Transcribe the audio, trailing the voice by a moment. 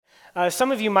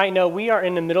Some of you might know we are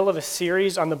in the middle of a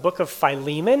series on the book of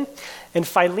Philemon. And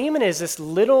Philemon is this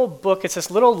little book, it's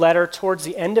this little letter towards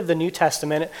the end of the New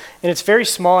Testament. And it's very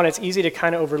small and it's easy to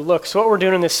kind of overlook. So what we're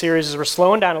doing in this series is we're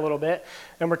slowing down a little bit.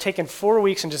 And we're taking 4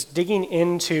 weeks and just digging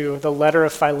into the letter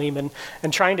of Philemon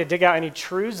and trying to dig out any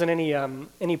truths and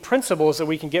any principles that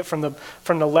we can get from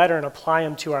the letter and apply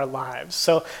them to our lives.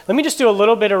 So let me just do a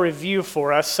little bit of review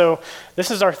for us. So this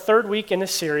is our 3rd week in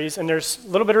this series, and there's a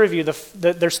little bit of review.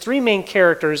 There's 3 main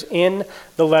characters in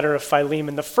the letter of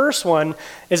Philemon. The first one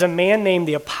is a man named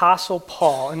the Apostle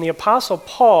Paul. And the Apostle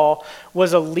Paul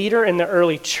was a leader in the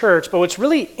early church, but what's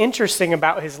really interesting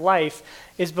about his life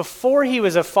is before he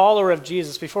was a follower of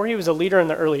Jesus, before he was a leader in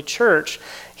the early church,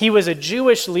 he was a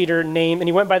Jewish leader and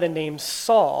he went by the name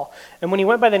Saul. And when he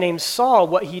went by the name Saul,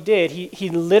 what he did, he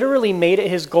literally made it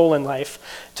his goal in life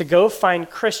to go find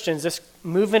Christians. This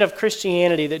movement of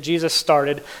Christianity that Jesus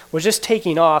started was just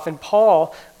taking off. And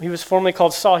Paul, he was formerly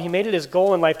called Saul, he made it his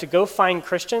goal in life to go find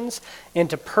Christians and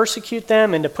to persecute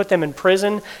them and to put them in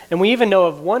prison. And we even know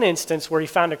of one instance where he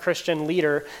found a Christian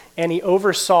leader and he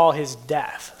oversaw his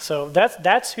death. So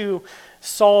that's who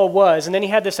Saul was. And then he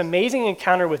had this amazing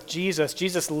encounter with Jesus.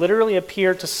 Jesus literally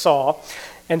appeared to Saul.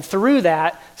 And through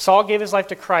that, Saul gave his life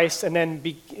to Christ and then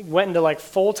went into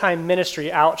full-time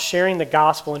ministry out sharing the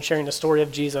gospel and sharing the story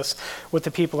of Jesus with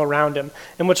the people around him.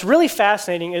 And what's really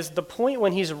fascinating is the point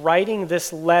when he's writing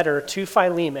this letter to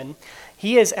Philemon,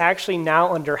 he is actually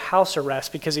now under house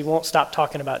arrest because he won't stop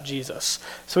talking about Jesus.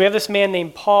 So we have this man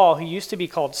named Paul who used to be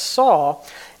called Saul,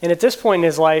 and at this point in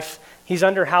his life, he's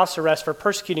under house arrest for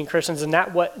persecuting Christians, and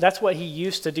that's what he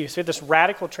used to do. So he had this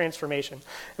radical transformation,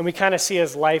 and we kind of see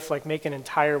his life make an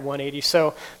entire 180.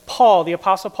 So Paul, the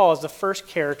Apostle Paul, is the first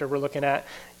character we're looking at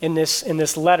in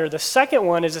this letter. The second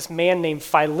one is this man named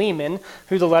Philemon,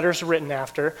 who the letter's written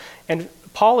after, and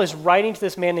Paul is writing to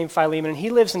this man named Philemon, and he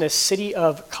lives in the city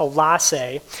of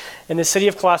Colossae. In the city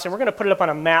of Colossae, and we're going to put it up on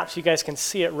a map so you guys can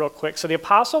see it real quick. So the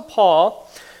Apostle Paul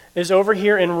is over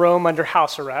here in Rome under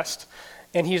house arrest.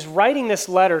 And he's writing this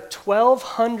letter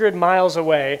 1,200 miles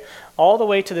away, all the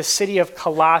way to the city of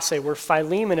Colossae, where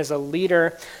Philemon is a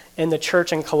leader in the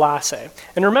church in Colossae.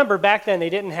 And remember, back then they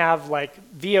didn't have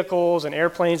vehicles and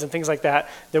airplanes and things like that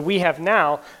we have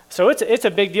now. So it's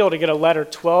a big deal to get a letter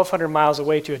 1,200 miles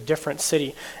away to a different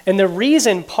city. And the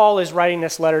reason Paul is writing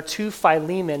this letter to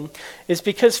Philemon is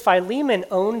because Philemon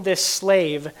owned this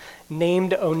slave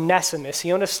named Onesimus.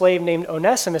 He owned a slave named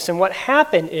Onesimus. And what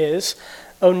happened is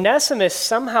Onesimus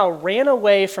somehow ran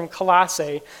away from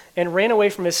Colossae and ran away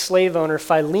from his slave owner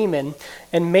Philemon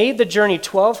and made the journey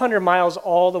 1,200 miles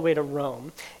all the way to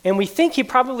Rome. And we think he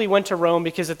probably went to Rome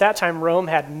because at that time Rome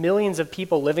had millions of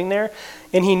people living there,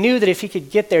 and he knew that if he could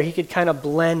get there, he could kind of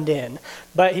blend in.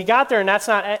 But he got there, and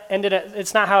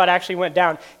it's not how it actually went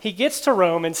down. He gets to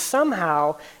Rome, and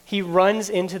somehow he runs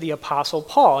into the Apostle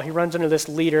Paul. He runs into this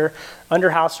leader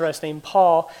under house arrest named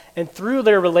Paul, and through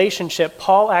their relationship,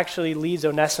 Paul actually leads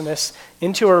Onesimus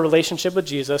into a relationship with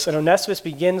Jesus, and Onesimus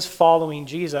begins following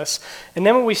Jesus. And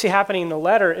then what we see happening in the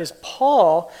letter is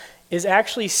Paul is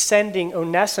actually sending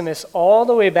Onesimus all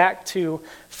the way back to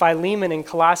Philemon and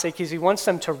Colossae because he wants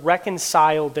them to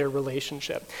reconcile their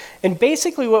relationship. And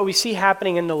basically what we see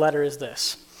happening in the letter is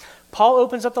this. Paul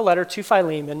opens up the letter to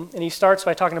Philemon, and he starts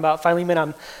by talking about,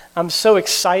 Philemon, I'm so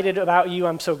excited about you.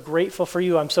 I'm so grateful for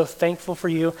you. I'm so thankful for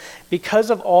you because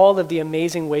of all of the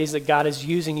amazing ways that God is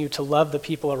using you to love the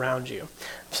people around you.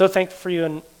 I'm so thankful for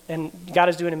you, and God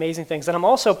is doing amazing things. And I'm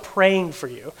also praying for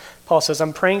you. Paul says,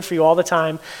 I'm praying for you all the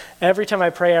time. Every time I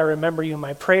pray, I remember you in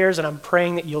my prayers, and I'm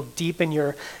praying that you'll deepen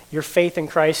your faith in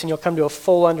Christ, and you'll come to a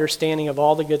full understanding of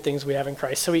all the good things we have in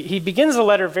Christ. So he begins the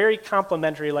letter very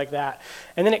complimentary like that.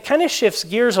 And then it kind of shifts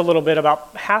gears a little bit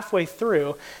about halfway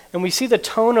through, and we see the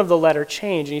tone of the letter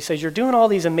change. And he says, you're doing all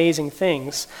these amazing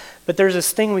things, but there's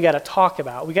this thing we got to talk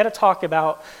about. We got to talk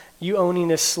about you owning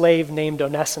this slave named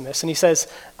Onesimus. And he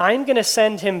says, I'm going to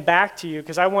send him back to you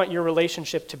because I want your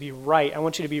relationship to be right. I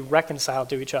want you to be reconciled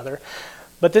to each other.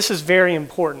 But this is very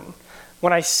important.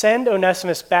 When I send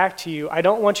Onesimus back to you, I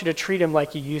don't want you to treat him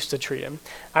like you used to treat him.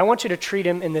 I want you to treat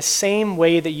him in the same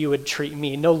way that you would treat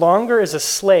me. No longer as a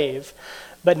slave,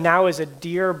 but now as a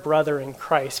dear brother in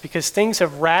Christ, because things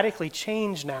have radically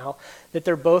changed now that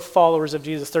they're both followers of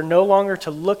Jesus. They're no longer to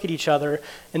look at each other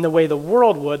in the way the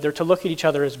world would. They're to look at each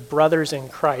other as brothers in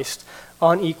Christ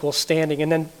on equal standing.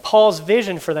 And then Paul's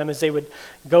vision for them is they would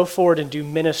go forward and do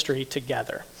ministry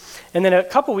together. And then a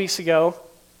couple weeks ago,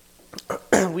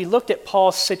 we looked at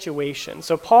Paul's situation.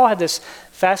 So Paul had this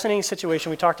fascinating situation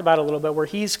we talked about a little bit where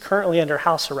he's currently under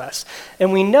house arrest.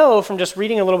 And we know from just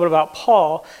reading a little bit about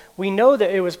Paul, we know that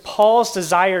it was Paul's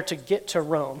desire to get to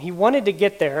Rome. He wanted to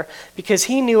get there because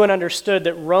he knew and understood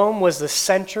that Rome was the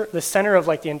center of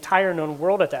like the entire known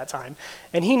world at that time.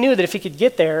 And he knew that if he could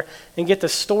get there and get the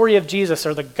story of Jesus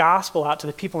or the gospel out to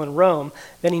the people in Rome,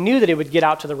 then he knew that it would get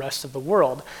out to the rest of the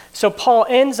world. So Paul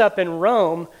ends up in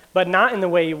Rome, but not in the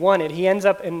way he wanted. He ends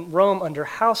up in Rome under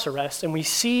house arrest, and we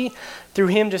see through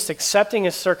him just accepting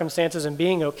his circumstances and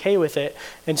being okay with it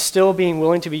and still being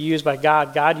willing to be used by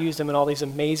God, God used him in all these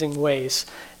amazing ways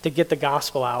to get the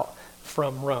gospel out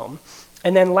from Rome.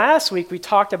 And then last week we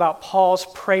talked about Paul's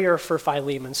prayer for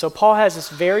Philemon. So Paul has this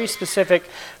very specific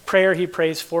prayer he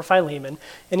prays for Philemon,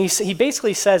 and he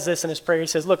basically says this in his prayer. He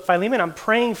says, look, Philemon, I'm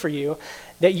praying for you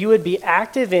that you would be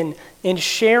active in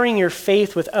sharing your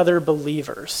faith with other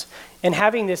believers and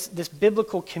having this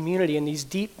biblical community and these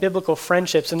deep biblical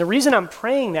friendships. And the reason I'm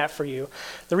praying that for you,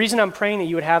 the reason I'm praying that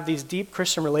you would have these deep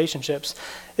Christian relationships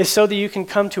is so that you can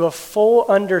come to a full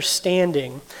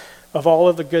understanding of all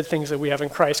of the good things that we have in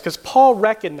Christ. Because Paul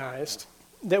recognized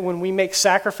that when we make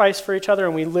sacrifice for each other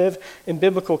and we live in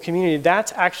biblical community,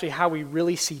 that's actually how we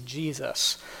really see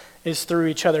Jesus, is through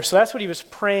each other. So that's what he was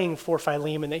praying for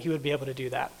Philemon, that he would be able to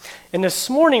do that. And this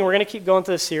morning, we're going to keep going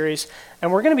through the series,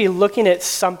 and we're going to be looking at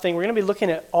something. We're going to be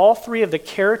looking at all three of the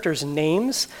characters'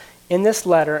 names in this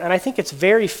letter, and I think it's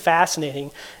very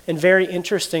fascinating and very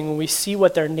interesting when we see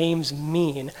what their names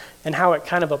mean and how it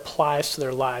kind of applies to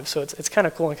their lives. So it's kind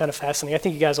of cool and kind of fascinating. I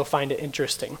think you guys will find it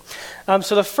interesting.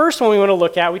 So the first one we want to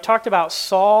look at, we talked about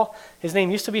Saul. His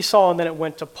name used to be Saul, and then it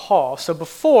went to Paul. So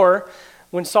before,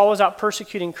 when Saul was out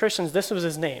persecuting Christians, this was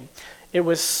his name. It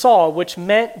was Saul, which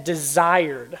meant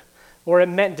desired, or it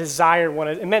meant desired one.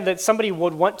 It meant that somebody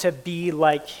would want to be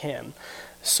like him.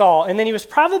 Saul. And then he was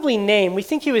probably named, we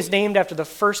think he was named after the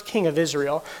first king of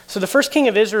Israel. So the first king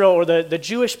of Israel, or the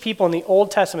Jewish people in the Old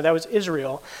Testament, that was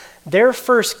Israel, their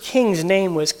first king's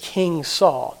name was King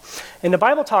Saul. And the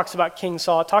Bible talks about King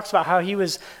Saul. It talks about how he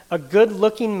was a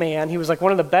good-looking man. He was like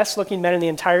one of the best-looking men in the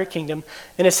entire kingdom.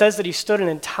 And it says that he stood an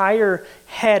entire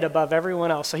head above everyone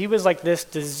else. So he was like this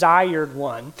desired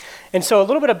one. And so a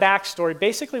little bit of backstory.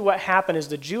 Basically what happened is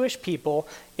the Jewish people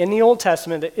in the Old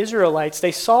Testament, the Israelites,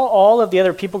 they saw all of the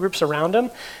other people groups around them,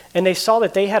 and they saw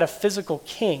that they had a physical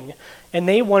king, and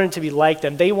they wanted to be like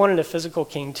them. They wanted a physical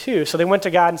king too. So they went to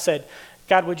God and said,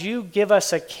 God, would you give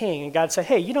us a king? And God said,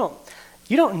 hey, you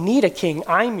don't need a king.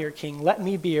 I'm your king. Let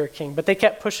me be your king. But they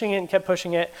kept pushing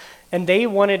it, and they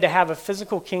wanted to have a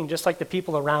physical king just like the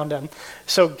people around them.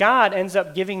 So God ends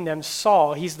up giving them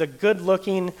Saul. He's the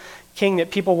good-looking king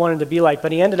that people wanted to be like,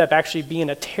 but he ended up actually being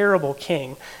a terrible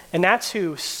king. And that's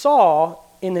who Saul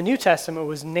in the New Testament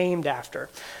was named after.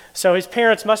 So his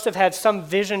parents must have had some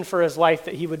vision for his life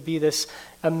that he would be this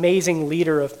amazing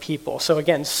leader of people. So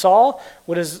again, Saul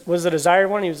was the desired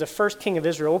one. He was the first king of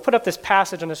Israel. We'll put up this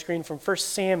passage on the screen from 1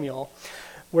 Samuel,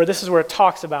 where this is where it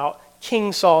talks about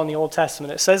King Saul in the Old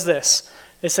Testament. It says this.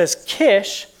 It says,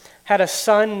 Kish had a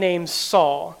son named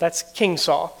Saul. That's King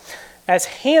Saul. As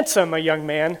handsome a young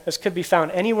man as could be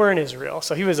found anywhere in Israel.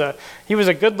 So he was a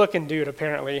good-looking dude,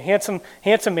 apparently. Handsome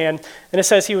man. And it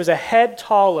says he was a head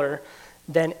taller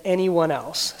than anyone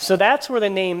else. So that's where the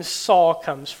name Saul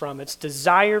comes from. It's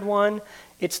desired one.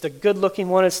 It's the good-looking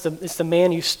one. It's the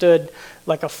man who stood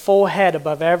like a full head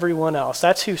above everyone else.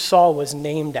 That's who Saul was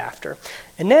named after.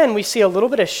 And then we see a little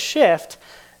bit of shift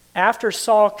after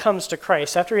Saul comes to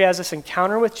Christ, after he has this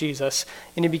encounter with Jesus,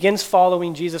 and he begins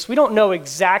following Jesus. We don't know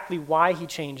exactly why he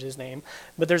changed his name,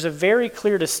 but there's a very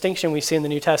clear distinction we see in the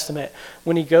New Testament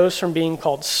when he goes from being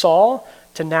called Saul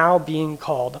to now being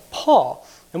called Paul.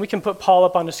 And we can put Paul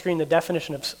up on the screen. The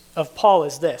definition of Paul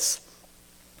is this.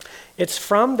 It's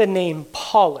from the name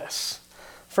Paulus.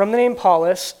 From the name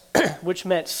Paulus, which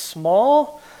meant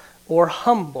small or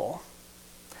humble.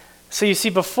 So you see,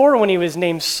 before when he was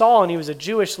named Saul and he was a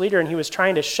Jewish leader and he was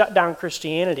trying to shut down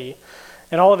Christianity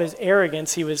and all of his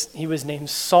arrogance, he was named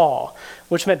Saul,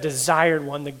 which meant desired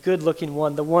one, the good-looking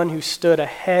one, the one who stood a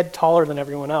head taller than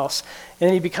everyone else. And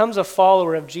then he becomes a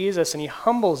follower of Jesus and he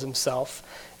humbles himself.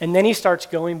 And then he starts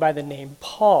going by the name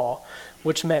Paul,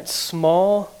 which meant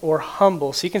small or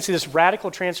humble. So you can see this radical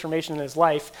transformation in his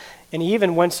life. And he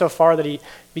even went so far that he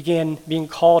began being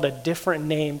called a different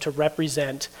name to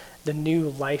represent the new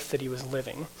life that he was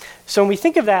living. So when we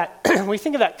think of that,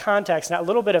 context, and that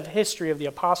little bit of history of the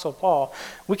Apostle Paul,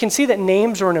 we can see that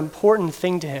names are an important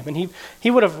thing to him, and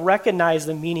he would have recognized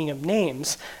the meaning of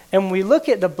names. And when we look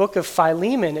at the book of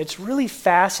Philemon, it's really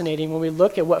fascinating when we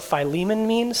look at what Philemon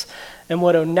means and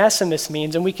what Onesimus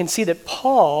means, and we can see that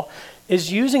Paul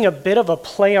is using a bit of a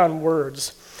play on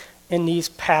words in these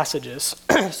passages.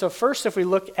 So first, if we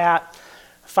look at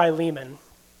Philemon,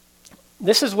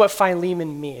 this is what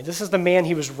Philemon means. This is the man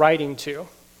he was writing to.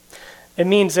 It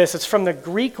means this. It's from the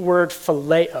Greek word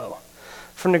phileo.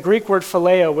 From the Greek word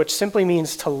phileo, which simply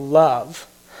means to love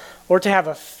or to have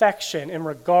affection in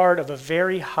regard of a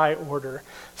very high order.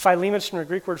 Philemon's from the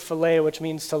Greek word phileo, which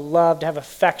means to love, to have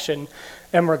affection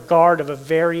in regard of a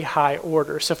very high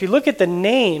order. So if you look at the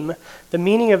name, the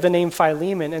meaning of the name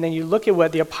Philemon, and then you look at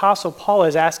what the Apostle Paul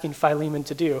is asking Philemon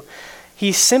to do,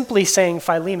 he's simply saying,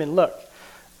 Philemon, look,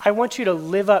 I want you to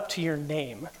live up to your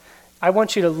name. I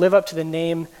want you to live up to the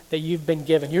name that you've been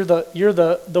given. You're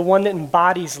the one that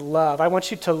embodies love. I want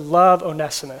you to love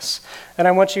Onesimus. And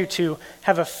I want you to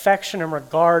have affection and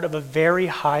regard of a very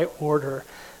high order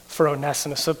for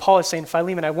Onesimus. So Paul is saying,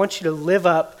 Philemon, I want you to live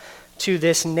up to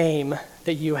this name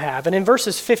that you have. And in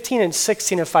verses 15 and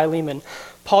 16 of Philemon,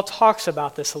 Paul talks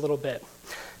about this a little bit.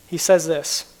 He says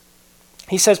this.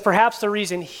 He says, perhaps the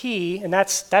reason and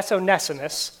that's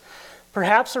Onesimus,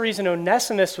 perhaps the reason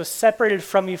Onesimus was separated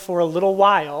from you for a little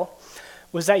while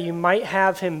was that you might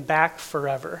have him back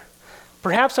forever.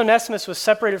 Perhaps Onesimus was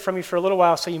separated from you for a little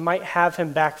while so you might have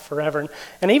him back forever.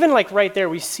 And even like right there,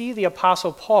 we see the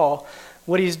Apostle Paul,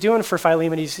 what he's doing for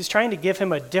Philemon, he's trying to give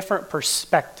him a different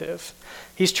perspective.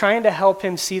 He's trying to help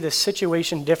him see the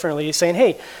situation differently. He's saying,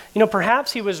 hey,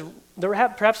 perhaps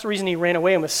the reason he ran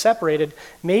away and was separated,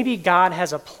 maybe God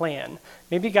has a plan.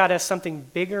 Maybe God has something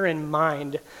bigger in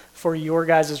mind for your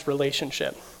guys'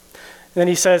 relationship. And then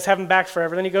he says, have him back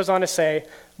forever. Then he goes on to say,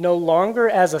 no longer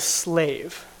as a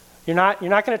slave. You're not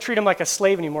going to treat him like a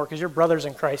slave anymore because you're brothers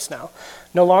in Christ now.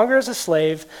 No longer as a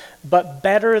slave, but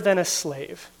better than a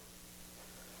slave.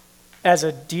 As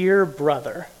a dear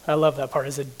brother. I love that part.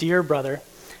 As a dear brother.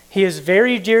 He is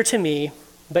very dear to me,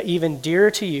 but even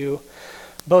dearer to you,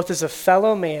 both as a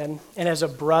fellow man and as a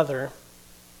brother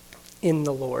in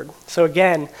the Lord. So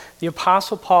again, the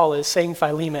Apostle Paul is saying,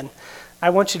 Philemon, I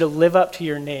want you to live up to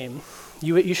your name.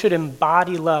 You should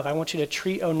embody love. I want you to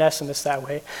treat Onesimus that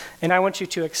way. And I want you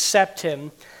to accept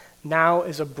him now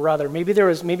as a brother. Maybe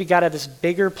God had this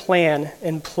bigger plan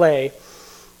in play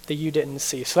that you didn't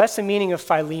see. So that's the meaning of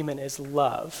Philemon, is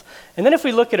love. And then if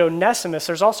we look at Onesimus,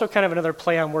 there's also kind of another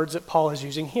play on words that Paul is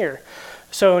using here.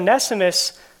 So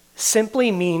Onesimus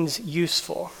simply means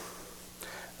useful.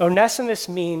 Onesimus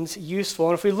means useful.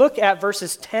 And if we look at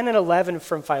verses 10 and 11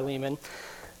 from Philemon,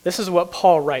 this is what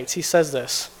Paul writes. He says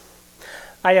this,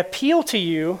 I appeal to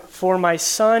you for my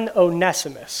son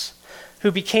Onesimus,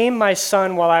 who became my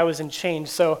son while I was in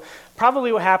chains. So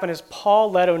probably what happened is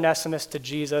Paul led Onesimus to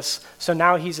Jesus, so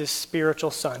now he's his spiritual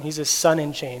son. He's his son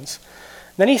in chains.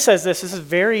 Then he says this is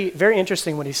very, very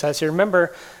interesting what he says here.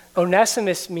 Remember,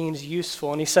 Onesimus means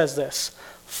useful, and he says this,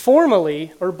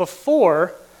 formerly, or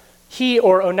before,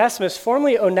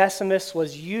 formerly Onesimus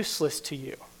was useless to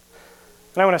you.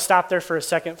 And I want to stop there for a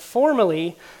second.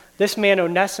 Formerly, this man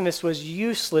Onesimus was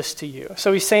useless to you.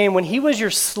 So he's saying when he was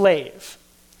your slave,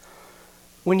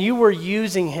 when you were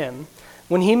using him,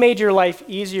 when he made your life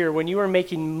easier, when you were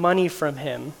making money from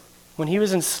him, when he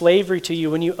was in slavery to you,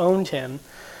 when you owned him,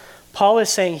 Paul is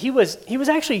saying he was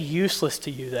actually useless to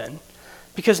you then,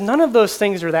 because none of those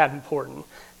things are that important.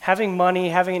 Having money,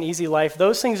 having an easy life,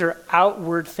 those things are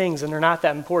outward things and they're not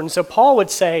that important. So Paul would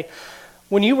say,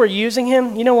 when you were using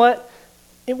him, you know what?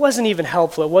 It wasn't even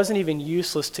helpful. It wasn't even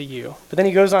useless to you. But then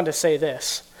he goes on to say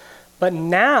this, but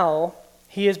now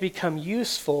he has become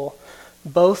useful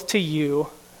both to you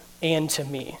and to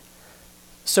me.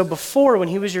 So before, when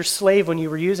he was your slave, when you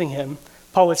were using him,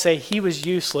 Paul would say he was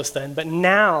useless then, but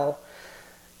now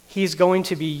he's going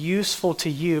to be useful to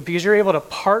you because you're able to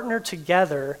partner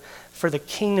together for the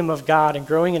kingdom of God and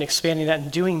growing and expanding that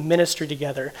and doing ministry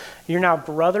together. You're now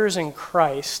brothers in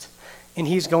Christ, and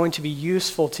he's going to be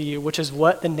useful to you, which is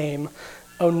what the name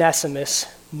Onesimus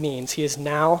means. He is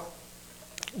now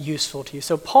useful to you.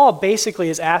 So Paul basically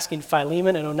is asking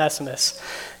Philemon and Onesimus,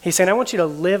 he's saying, I want you to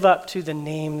live up to the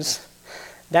names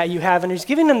that you have. And he's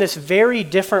giving them this very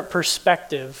different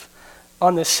perspective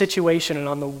on the situation and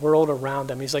on the world around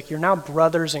them. He's like, you're now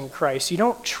brothers in Christ. You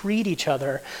don't treat each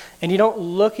other and you don't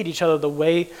look at each other the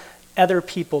way other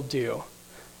people do.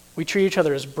 We treat each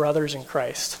other as brothers in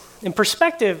Christ. And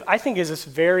perspective, I think, is this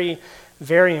very,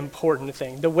 very important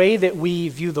thing. The way that we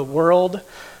view the world,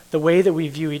 the way that we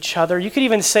view each other. You could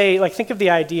even say, think of the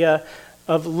idea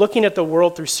of looking at the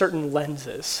world through certain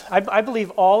lenses. I believe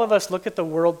all of us look at the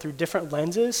world through different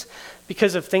lenses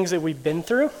because of things that we've been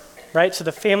through, right? So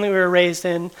the family we were raised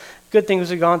in, good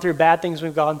things we've gone through, bad things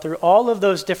we've gone through, all of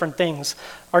those different things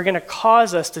are going to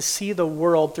cause us to see the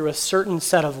world through a certain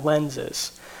set of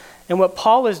lenses. And what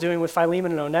Paul is doing with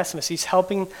Philemon and Onesimus, he's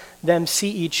helping them see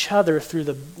each other through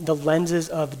the lenses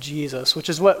of Jesus, which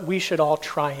is what we should all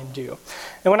try and do.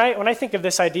 And when I think of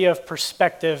this idea of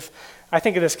perspective, I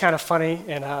think of this kind of funny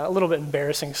and a little bit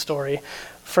embarrassing story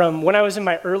from when I was in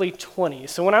my early 20s.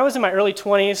 So when I was in my early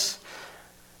 20s,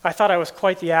 I thought I was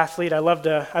quite the athlete. I loved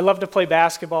to play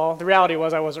basketball. The reality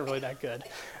was I wasn't really that good,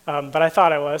 but I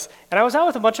thought I was. And I was out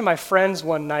with a bunch of my friends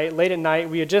one night, late at night.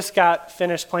 We had just got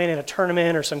finished playing in a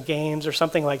tournament or some games or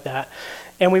something like that.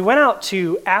 And we went out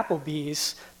to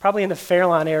Applebee's, probably in the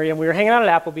Fairlawn area, and we were hanging out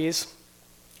at Applebee's.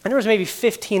 And there was maybe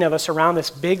 15 of us around this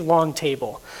big, long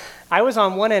table. I was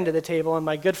on one end of the table, and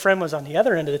my good friend was on the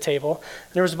other end of the table.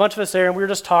 And there was a bunch of us there, and we were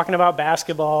just talking about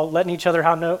basketball, letting each other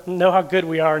know how good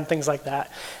we are and things like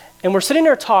that. And we're sitting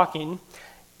there talking,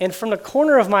 and from the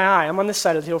corner of my eye, I'm on this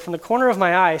side of the table, from the corner of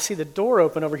my eye, I see the door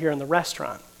open over here in the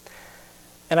restaurant.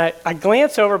 And I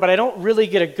glance over, but I don't really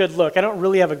get a good look. I don't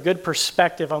really have a good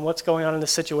perspective on what's going on in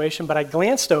this situation, but I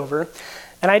glanced over,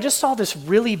 and I just saw this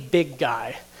really big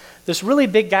guy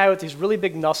with these really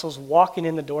big muscles walking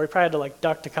in the door. He probably had to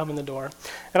duck to come in the door.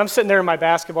 And I'm sitting there in my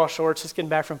basketball shorts, just getting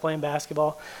back from playing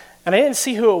basketball. And I didn't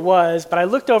see who it was, but I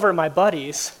looked over at my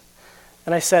buddies,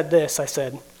 and I said,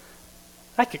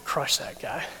 I could crush that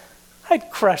guy. I'd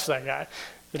crush that guy.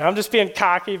 I'm just being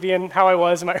cocky, being how I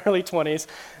was in my early 20s.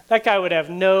 That guy would have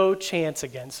no chance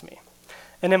against me.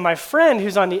 And then my friend,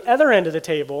 who's on the other end of the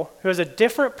table, who has a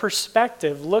different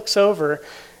perspective, looks over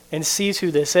and sees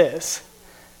who this is.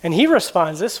 And he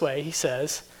responds this way. He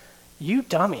says, "You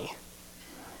dummy.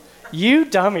 You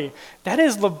dummy. That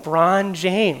is LeBron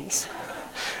James."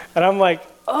 And I'm like,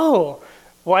 oh,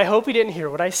 well, I hope he didn't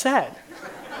hear what I said,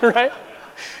 right?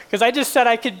 Because I just said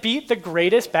I could beat the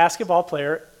greatest basketball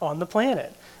player on the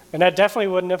planet. And that definitely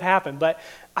wouldn't have happened. But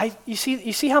you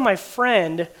see how my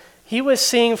friend, he was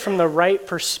seeing from the right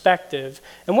perspective.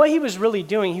 And what he was really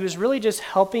doing, he was really just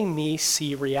helping me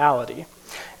see reality.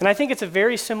 And I think it's a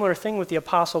very similar thing with the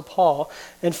Apostle Paul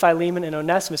and Philemon and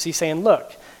Onesimus. He's saying,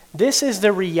 look, this is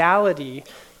the reality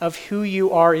of who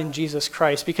you are in Jesus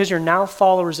Christ. Because you're now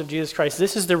followers of Jesus Christ,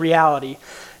 this is the reality.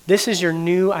 This is your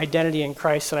new identity in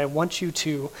Christ, and I want you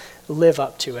to live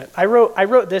up to it. I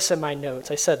wrote this in my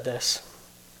notes. I said this.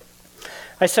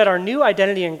 I said, our new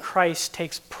identity in Christ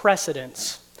takes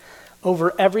precedence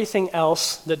over everything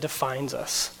else that defines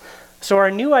us. So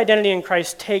our new identity in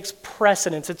Christ takes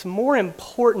precedence. It's more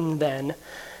important than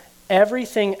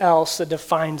everything else that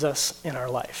defines us in our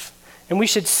life. And we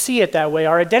should see it that way.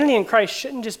 Our identity in Christ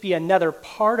shouldn't just be another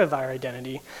part of our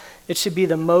identity. It should be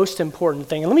the most important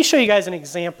thing. And let me show you guys an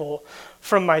example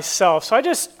from myself. So I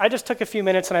just took a few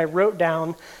minutes and I wrote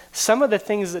down some of the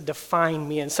things that define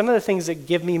me and some of the things that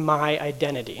give me my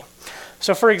identity.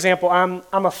 So for example,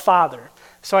 I'm a father.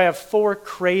 So I have 4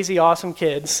 crazy, awesome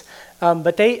kids,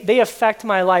 but they affect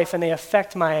my life and they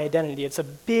affect my identity. It's a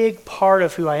big part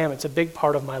of who I am. It's a big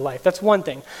part of my life. That's one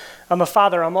thing. I'm a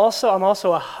father. I'm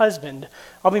also a husband.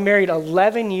 I'll be married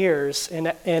 11 years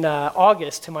in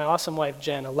August to my awesome wife,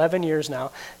 Jen, 11 years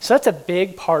now. So that's a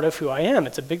big part of who I am.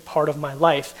 It's a big part of my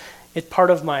life. It's part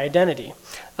of my identity.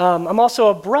 I'm also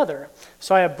a brother.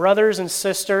 So I have brothers and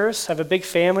sisters. I have a big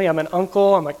family. I'm an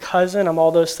uncle. I'm a cousin. I'm all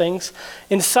those things.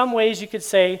 In some ways, you could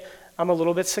say I'm a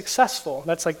little bit successful.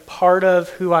 That's part of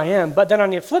who I am. But then on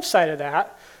the flip side of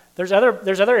that, there's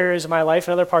other areas of my life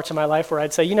and other parts of my life where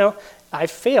I'd say, I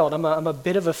failed. I'm a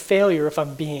bit of a failure if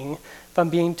I'm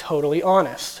being totally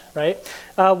honest, right?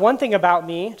 One thing about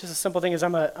me, just a simple thing, is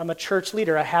I'm a church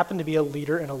leader. I happen to be a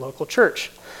leader in a local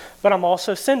church, but I'm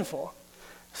also sinful.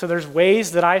 So there's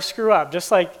ways that I screw up. Just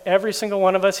like every single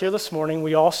one of us here this morning,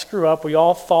 we all screw up. We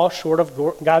all fall short of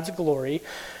God's glory,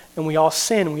 and we all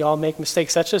sin. We all make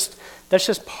mistakes. That's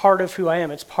just part of who I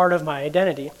am. It's part of my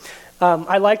identity.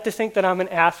 I like to think that I'm an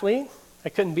athlete. I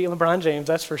couldn't beat LeBron James,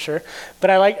 that's for sure. But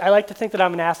I like to think that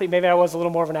I'm an athlete. Maybe I was a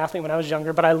little more of an athlete when I was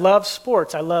younger, but I love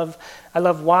sports. I love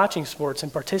watching sports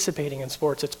and participating in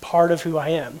sports. It's part of who I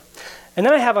am. And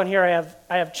then I have on here,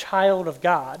 I have child of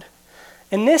God.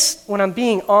 And this, when I'm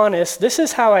being honest, this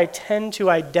is how I tend to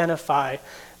identify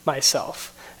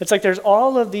myself. It's there's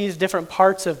all of these different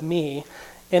parts of me,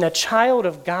 and a child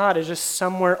of God is just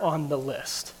somewhere on the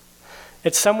list.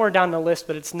 It's somewhere down the list,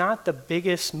 but it's not the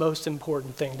biggest, most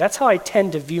important thing. That's how I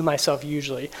tend to view myself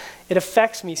usually. It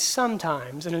affects me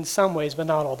sometimes, and in some ways, but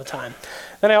not all the time.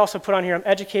 Then I also put on here, I'm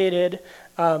educated.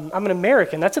 I'm an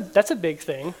American. That's a big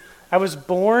thing. I was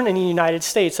born in the United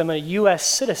States. I'm a U.S.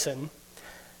 citizen.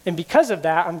 And because of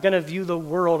that, I'm going to view the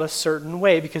world a certain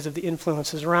way because of the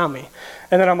influences around me.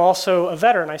 And then I'm also a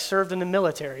veteran. I served in the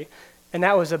military, and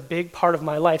that was a big part of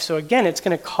my life. So again, it's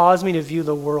going to cause me to view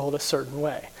the world a certain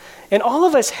way. And all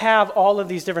of us have all of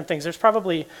these different things. There's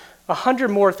probably 100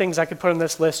 more things I could put on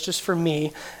this list just for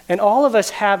me. And all of us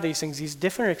have these things, these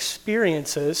different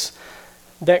experiences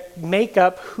that make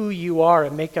up who you are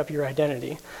and make up your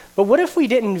identity. But what if we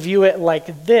didn't view it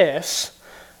like this?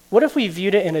 What if we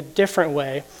viewed it in a different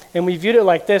way? And we viewed it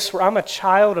like this, where I'm a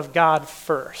child of God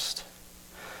first.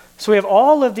 So we have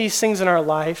all of these things in our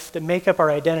life that make up our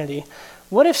identity.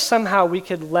 What if somehow we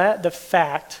could let the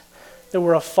fact that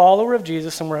we're a follower of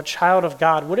Jesus and we're a child of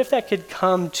God, what if that could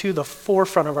come to the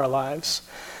forefront of our lives?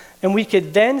 And we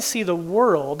could then see the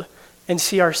world and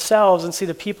see ourselves and see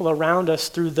the people around us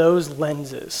through those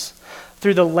lenses,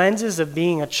 through the lenses of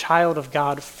being a child of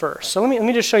God first. So let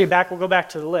me just show you back. We'll go back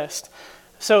to the list.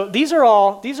 So these are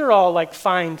all like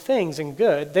fine things and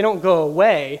good. They don't go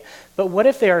away, but what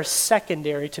if they are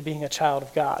secondary to being a child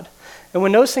of God? And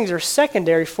when those things are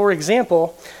secondary, for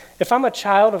example, if I'm a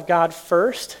child of God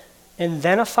first and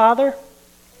then a father,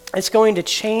 it's going to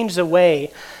change the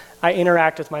way I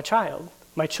interact with my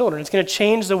children. It's going to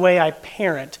change the way I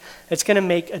parent. It's going to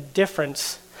make a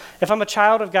difference. If I'm a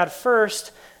child of God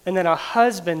first and then a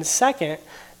husband second,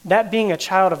 that being a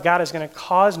child of God is going to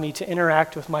cause me to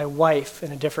interact with my wife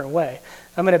in a different way.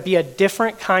 I'm going to be a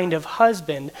different kind of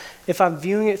husband if I'm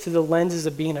viewing it through the lenses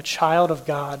of being a child of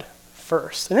God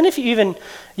first. And then if you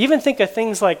even think of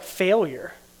things like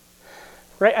failure,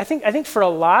 right? I think for a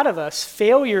lot of us,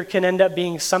 failure can end up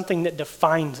being something that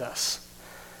defines us.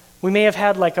 We may have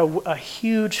had like a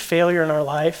huge failure in our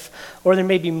life, or there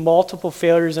may be multiple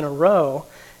failures in a row.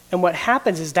 And what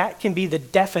happens is that can be the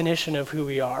definition of who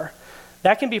we are.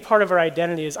 That can be part of our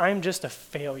identity is I'm just a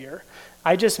failure.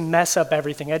 I just mess up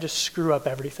everything. I just screw up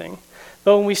everything.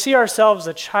 But when we see ourselves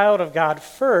a child of God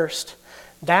first,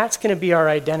 that's going to be our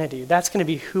identity. That's going to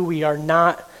be who we are,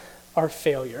 not our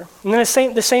failure. And then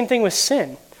the same thing with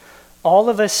sin. All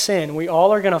of us sin. We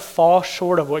all are going to fall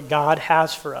short of what God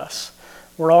has for us.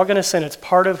 We're all going to sin. It's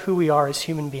part of who we are as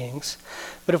human beings.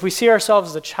 But if we see ourselves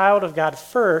as a child of God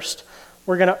first,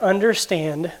 we're going to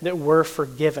understand that we're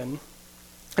forgiven.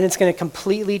 And it's going to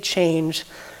completely change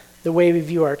the way we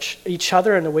view each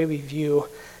other and the way we view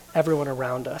everyone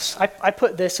around us. I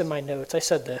put this in my notes. I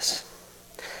said this.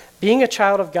 Being a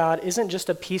child of God isn't just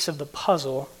a piece of the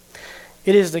puzzle.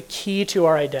 It is the key to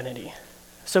our identity.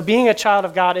 So being a child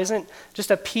of God isn't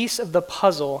just a piece of the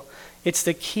puzzle. It's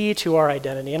the key to our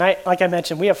identity. And like I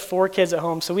mentioned, we have 4 kids at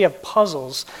home, so we have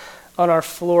puzzles on our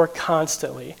floor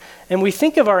constantly. And we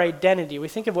think of our identity. We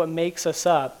think of what makes us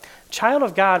up. Child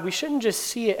of God, we shouldn't just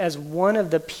see it as one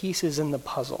of the pieces in the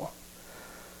puzzle.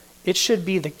 It should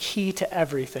be the key to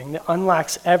everything that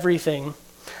unlocks everything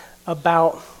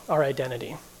about our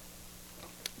identity.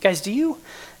 Guys, have you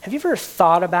ever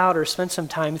thought about or spent some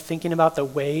time thinking about the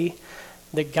way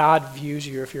that God views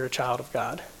you if you're a child of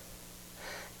God?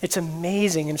 It's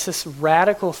amazing, and it's this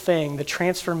radical thing, the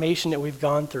transformation that we've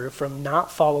gone through from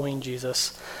not following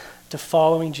Jesus to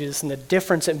following Jesus and the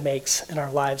difference it makes in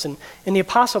our lives. And the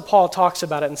Apostle Paul talks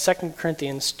about it in 2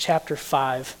 Corinthians chapter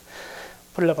 5.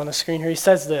 Put it up on the screen here. He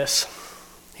says this.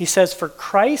 He says, "For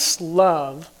Christ's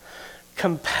love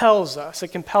compels us." It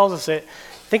compels us.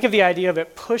 Think of the idea of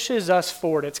it pushes us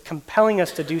forward. It's compelling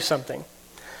us to do something.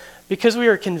 Because we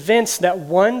are convinced that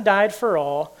one died for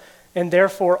all, and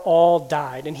therefore all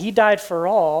died. And he died for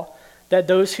all, that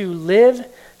those who live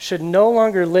should no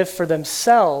longer live for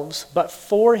themselves, but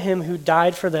for him who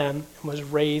died for them and was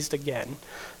raised again.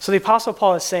 So the Apostle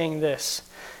Paul is saying this.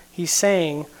 He's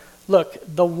saying, look,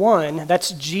 the one,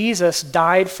 that's Jesus,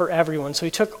 died for everyone. So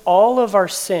he took all of our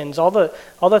sins, all the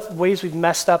ways we've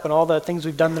messed up and all the things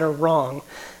we've done that are wrong.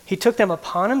 He took them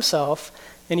upon himself,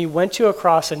 and he went to a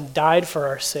cross and died for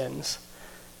our sins.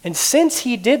 And since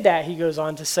he did that, he goes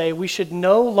on to say, we should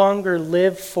no longer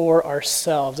live for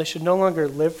ourselves. They should no longer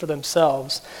live for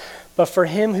themselves, but for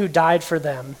him who died for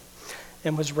them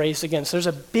and was raised again. So there's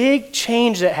a big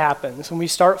change that happens when we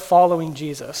start following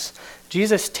Jesus.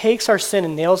 Jesus takes our sin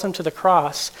and nails him to the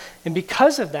cross. And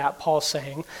because of that, Paul's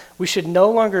saying, we should no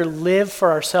longer live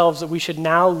for ourselves, that we should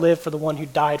now live for the one who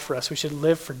died for us. We should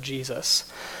live for Jesus.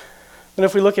 And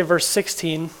if we look at verse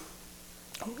 16,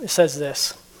 it says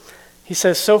this. He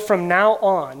says, so from now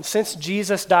on, since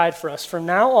Jesus died for us, from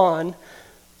now on,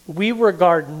 we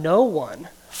regard no one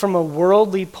from a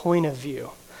worldly point of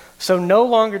view. So no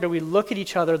longer do we look at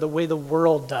each other the way the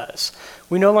world does.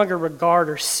 We no longer regard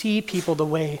or see people the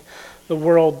way the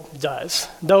world does.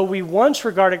 Though we once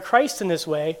regarded Christ in this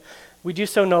way, we do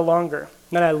so no longer.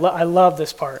 And I love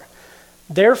this part.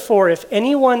 Therefore, if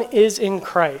anyone is in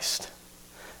Christ,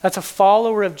 that's a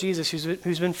follower of Jesus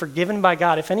who's been forgiven by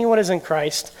God. If anyone is in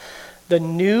Christ, the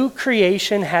new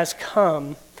creation has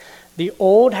come. The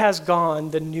old has gone,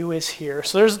 the new is here.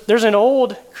 So there's an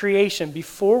old creation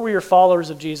before we were followers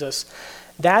of Jesus.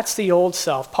 That's the old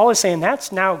self. Paul is saying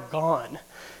that's now gone,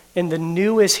 and the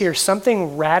new is here.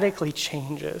 Something radically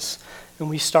changes when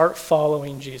we start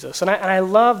following Jesus. And I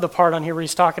love the part on here where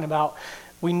he's talking about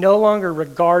we no longer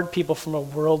regard people from a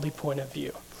worldly point of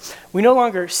view. We no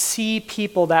longer see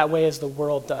people that way as the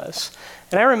world does.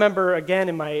 And I remember, again,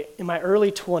 in my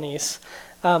early 20s,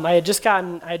 I had just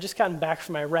gotten back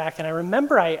from Iraq, and I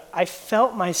remember I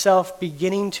felt myself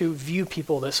beginning to view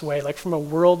people this way, like from a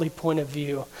worldly point of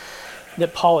view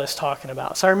that Paul is talking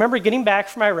about. So I remember getting back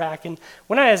from Iraq, and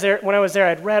when I was there,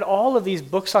 I'd read all of these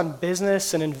books on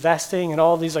business and investing and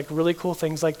all these like really cool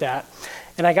things like that.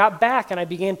 And I got back and I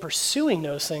began pursuing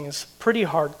those things pretty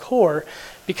hardcore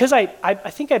because I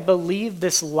think I believed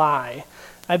this lie.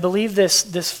 I believed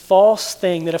this false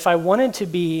thing that if I wanted to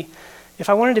be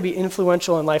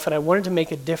influential in life and I wanted to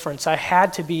make a difference, I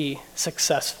had to be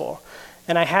successful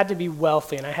and I had to be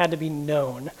wealthy and I had to be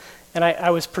known. And I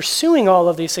was pursuing all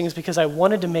of these things because I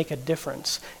wanted to make a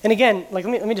difference. And again, like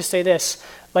let me just say this,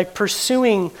 like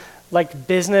pursuing like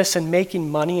business and making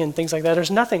money and things like that,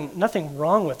 there's nothing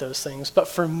wrong with those things. But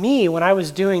for me, when I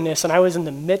was doing this and I was in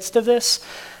the midst of this,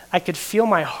 I could feel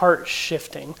my heart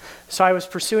shifting. So I was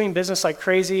pursuing business like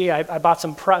crazy. I bought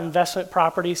some investment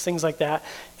properties, things like that.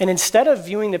 And instead of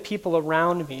viewing the people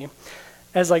around me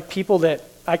as like people that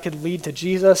I could lead to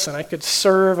Jesus and I could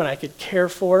serve and I could care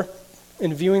for,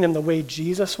 and viewing them the way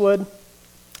Jesus would,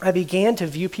 I began to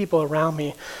view people around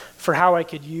me for how I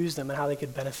could use them and how they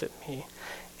could benefit me.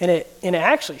 And it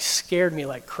actually scared me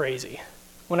like crazy.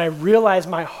 When I realized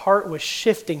my heart was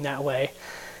shifting that way,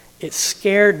 it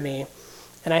scared me,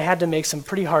 and I had to make some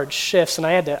pretty hard shifts, and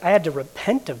I had to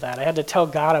repent of that. I had to tell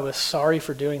God I was sorry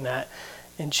for doing that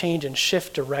and change and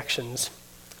shift directions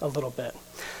a little bit.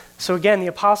 So again, the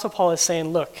Apostle Paul is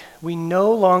saying, look, we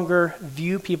no longer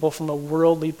view people from a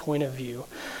worldly point of view.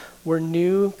 We're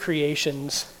new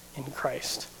creations in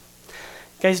Christ.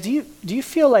 Guys, do you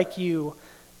feel like you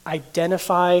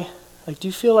identify, like do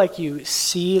you feel like you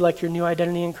see like your new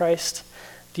identity in Christ?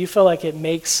 Do you feel like it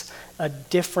makes a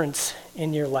difference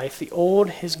in your life? The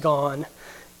old is gone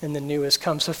and the new has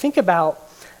come. So think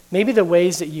about maybe the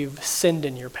ways that you've sinned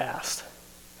in your past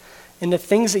and the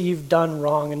things that you've done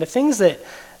wrong and the things that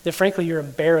frankly you're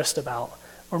embarrassed about,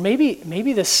 or maybe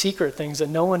the secret things that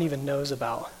no one even knows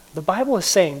about. The Bible is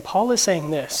saying, Paul is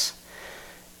saying this,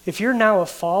 if you're now a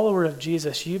follower of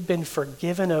Jesus, you've been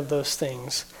forgiven of those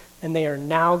things, and they are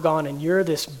now gone, and you're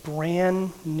this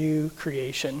brand new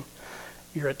creation.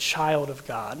 You're a child of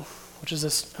God, which is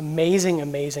this amazing,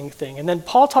 amazing thing. And then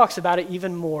Paul talks about it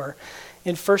even more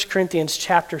in 1 Corinthians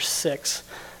chapter 6.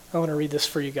 I want to read this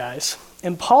for you guys.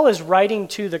 And Paul is writing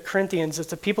to the Corinthians, it's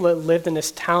the people that lived in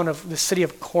this town of the city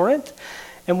of Corinth.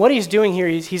 And what he's doing here,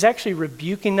 he's actually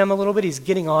rebuking them a little bit. He's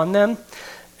getting on them.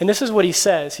 And this is what he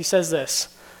says. He says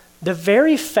this, the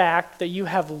very fact that you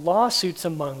have lawsuits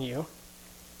among you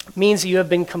means that you have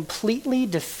been completely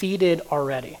defeated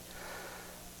already.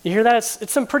 You hear that?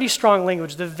 It's some pretty strong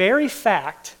language. The very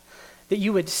fact that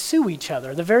you would sue each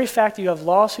other, the very fact that you have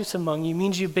lawsuits among you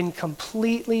means you've been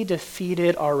completely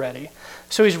defeated already.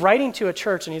 So he's writing to a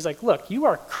church and he's like, look, you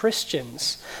are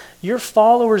Christians. You're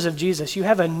followers of Jesus. You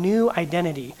have a new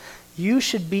identity. You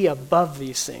should be above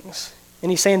these things. And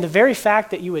he's saying the very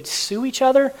fact that you would sue each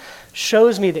other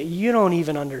shows me that you don't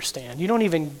even understand. You don't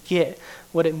even get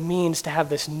what it means to have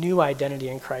this new identity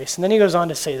in Christ. And then he goes on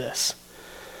to say this,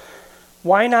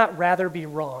 why not rather be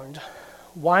wronged?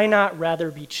 Why not rather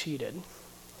be cheated?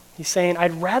 He's saying,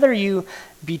 I'd rather you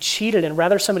be cheated and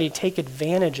rather somebody take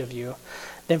advantage of you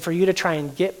than for you to try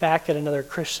and get back at another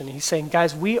Christian. He's saying,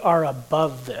 guys, we are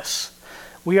above this.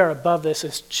 We are above this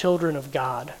as children of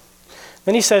God.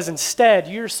 Then he says, instead,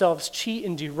 you yourselves cheat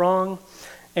and do wrong,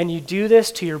 and you do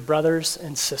this to your brothers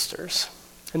and sisters.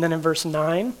 And then in verse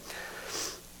 9,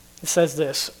 it says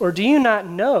this, or do you not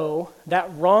know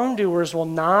that wrongdoers will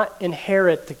not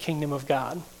inherit the kingdom of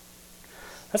God?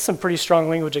 That's some pretty strong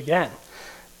language again.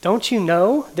 Don't you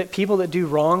know that people that do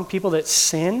wrong, people that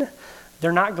sin,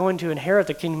 they're not going to inherit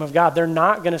the kingdom of God. They're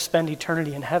not going to spend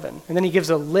eternity in heaven. And then he gives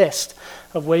a list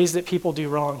of ways that people do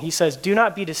wrong. He says, do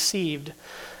not be deceived.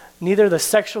 Neither the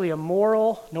sexually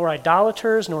immoral, nor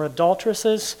idolaters, nor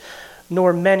adulteresses,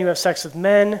 nor men who have sex with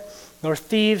men, nor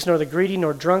thieves, nor the greedy,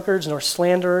 nor drunkards, nor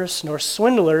slanderers, nor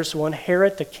swindlers will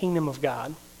inherit the kingdom of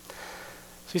God.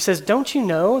 So he says, don't you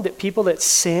know that people that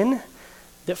sin,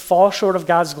 that fall short of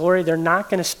God's glory, they're not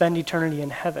going to spend eternity in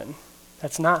heaven.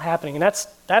 That's not happening. And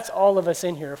that's all of us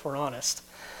in here, if we're honest.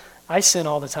 I sin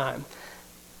all the time.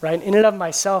 right? In and of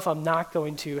myself, I'm not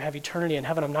going to have eternity in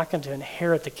heaven. I'm not going to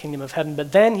inherit the kingdom of heaven.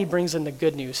 But then he brings in the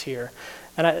good news here.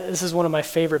 And this is one of my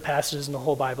favorite passages in the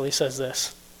whole Bible. He says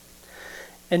this,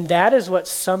 "And that is what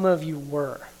some of you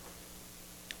were."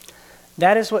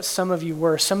 That is what some of you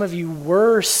were. Some of you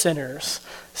were sinners.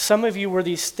 Some of you were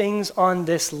these things on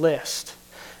this list.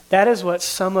 That is what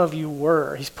some of you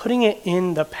were. He's putting it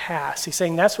in the past. He's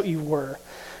saying that's what you were.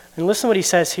 And listen to what he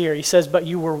says here. He says, "But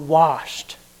you were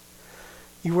washed.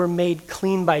 You were made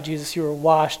clean by Jesus. You were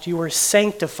washed. You were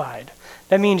sanctified."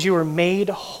 That means you were made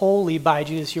holy by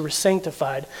Jesus. You were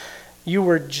sanctified. You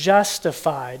were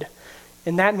justified.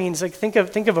 And that means, like, think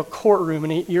of a courtroom,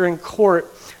 and you're in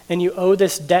court, and you owe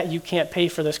this debt you can't pay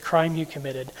for this crime you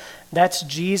committed. That's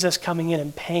Jesus coming in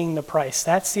and paying the price.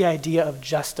 That's the idea of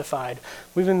justified.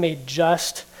 We've been made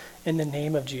just in the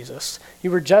name of Jesus. You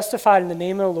were justified in the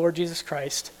name of the Lord Jesus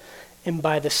Christ and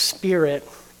by the Spirit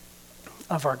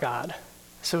of our God.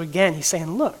 So again, he's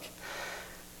saying, look,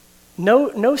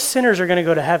 no sinners are going to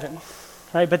go to heaven,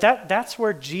 right? But that's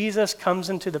where Jesus comes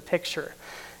into the picture.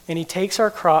 And he takes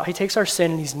our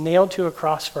sin, and he's nailed to a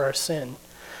cross for our sin.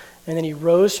 And then he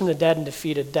rose from the dead and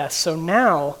defeated death. So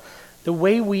now, the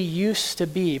way we used to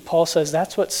be, Paul says,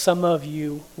 that's what some of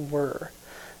you were.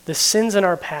 The sins in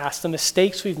our past, the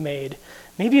mistakes we've made,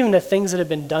 maybe even the things that have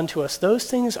been done to us, those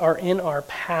things are in our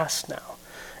past now.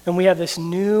 And we have this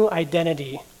new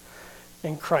identity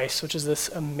in Christ, which is this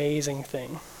amazing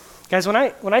thing. Guys, when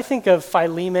I think of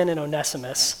Philemon and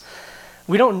Onesimus,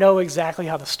 we don't know exactly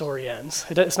how the story ends.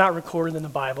 It's not recorded in the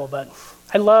Bible, but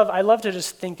I love to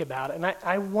just think about it. And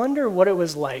I wonder what it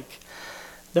was like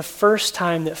the first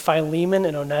time that Philemon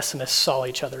and Onesimus saw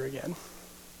each other again.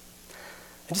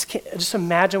 I just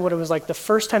imagine what it was like the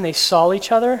first time they saw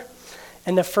each other,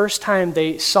 and the first time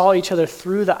they saw each other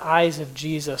through the eyes of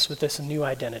Jesus with this new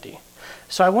identity.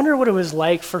 So I wonder what it was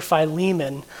like for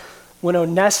Philemon when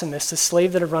Onesimus, the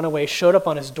slave that had run away, showed up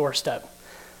on his doorstep.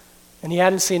 And he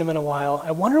hadn't seen him in a while. I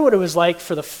wonder what it was like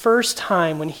for the first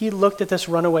time when he looked at this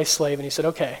runaway slave and he said,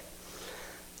 okay,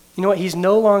 you know what? He's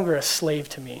no longer a slave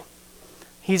to me.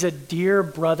 He's a dear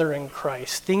brother in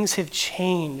Christ. Things have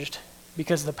changed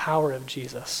because of the power of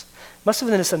Jesus. Must have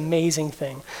been this amazing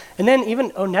thing. And then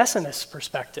even Onesimus'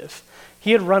 perspective.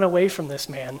 He had run away from this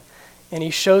man, and he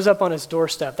shows up on his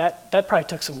doorstep. That probably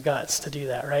took some guts to do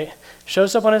that, right?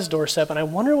 Shows up on his doorstep, and I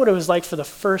wonder what it was like for the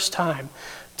first time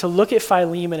to look at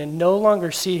Philemon and no longer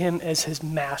see him as his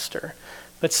master,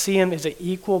 but see him as an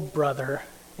equal brother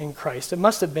in Christ. It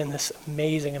must have been this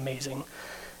amazing, amazing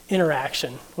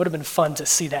interaction. Would have been fun to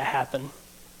see that happen.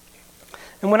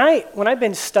 And when I've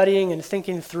been studying and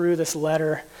thinking through this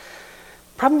letter,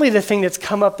 probably the thing that's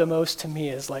come up the most to me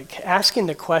is like asking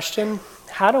the question,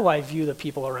 how do I view the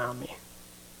people around me?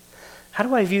 How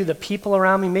do I view the people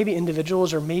around me, maybe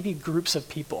individuals or maybe groups of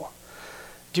people?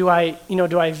 Do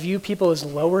I view people as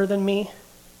lower than me?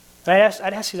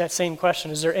 I'd ask you that same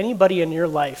question. Is there anybody in your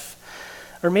life,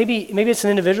 or maybe it's an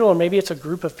individual, or maybe it's a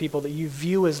group of people that you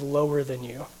view as lower than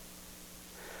you?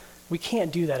 We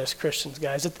can't do that as Christians,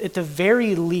 guys. At the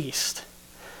very least,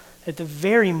 at the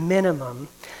very minimum,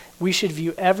 we should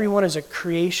view everyone as a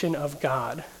creation of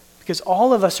God, because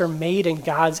all of us are made in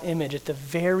God's image at the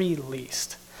very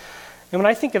least. And when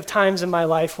I think of times in my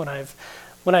life when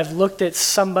I've looked at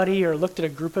somebody or looked at a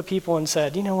group of people and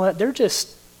said, you know what,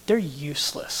 they're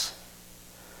useless.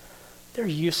 They're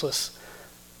useless.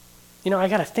 You know, I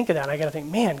got to think of that. I got to think,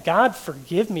 man, God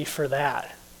forgive me for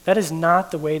that. That is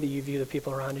not the way that you view the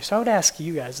people around you. So I would ask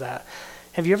you guys that.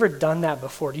 Have you ever done that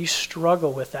before? Do you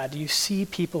struggle with that? Do you see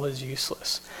people as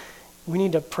useless? We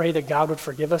need to pray that God would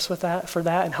forgive us for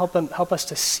that, and help us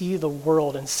to see the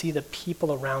world and see the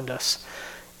people around us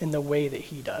in the way that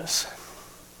he does.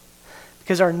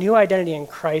 Because our new identity in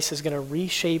Christ is going to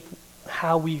reshape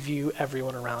how we view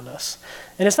everyone around us.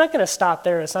 And it's not going to stop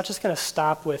there. It's not just going to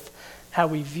stop with how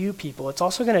we view people. It's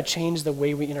also going to change the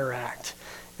way we interact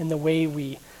and the way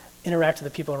we interact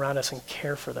with the people around us and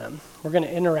care for them. We're going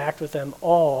to interact with them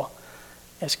all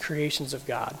as creations of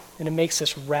God. And it makes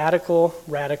this radical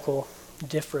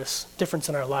difference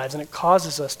in our lives, and it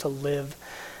causes us to live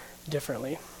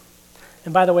differently.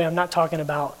 And by the way, I'm not talking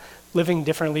about living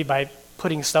differently by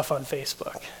putting stuff on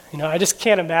Facebook. You know, I just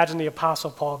can't imagine the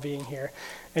Apostle Paul being here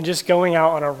and just going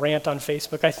out on a rant on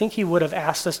Facebook. I think he would have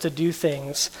asked us to do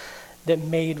things that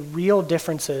made real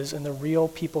differences in the real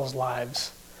people's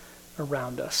lives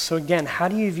around us. So again, how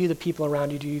do you view the people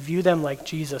around you? Do you view them like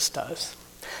Jesus does?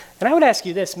 And I would ask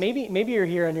you this, maybe you're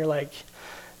here and you're like,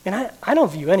 man, I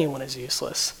don't view anyone as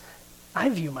useless. I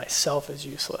view myself as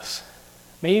useless.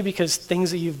 Maybe because things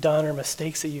that you've done or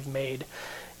mistakes that you've made,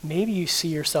 maybe you see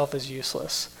yourself as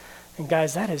useless. And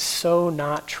guys, that is so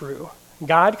not true.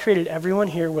 God created everyone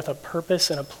here with a purpose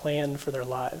and a plan for their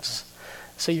lives.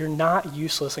 So you're not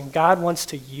useless, and God wants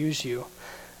to use you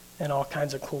in all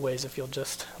kinds of cool ways if you'll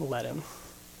just let him.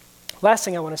 Last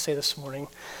thing I want to say this morning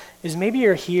is maybe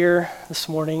you're here this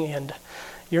morning and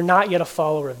you're not yet a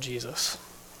follower of Jesus.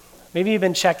 Maybe you've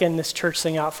been checking this church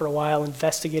thing out for a while,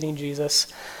 investigating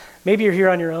Jesus. Maybe you're here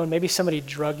on your own. Maybe somebody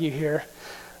drug you here.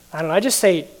 I don't know. I just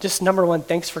say, just number one,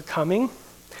 thanks for coming.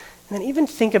 And then even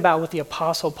think about what the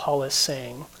Apostle Paul is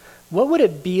saying. What would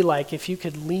it be like if you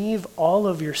could leave all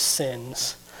of your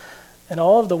sins and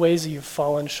all of the ways that you've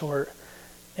fallen short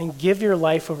and give your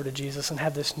life over to Jesus and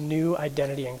have this new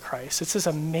identity in Christ? It's this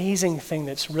amazing thing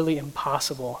that's really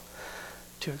impossible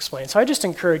to explain. So I just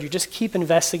encourage you, just keep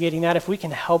investigating that. If we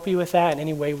can help you with that in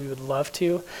any way, we would love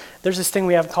to. There's this thing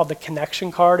we have called the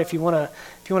connection card. If you want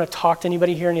to talk to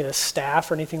anybody here, any of the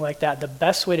staff or anything like that, the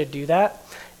best way to do that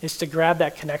is to grab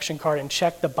that connection card and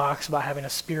check the box about having a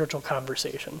spiritual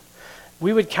conversation.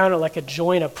 We would count it like a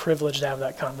joy and a privilege to have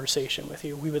that conversation with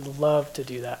you. We would love to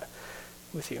do that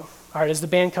with you. All right, as the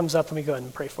band comes up, let me go ahead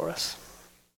and pray for us.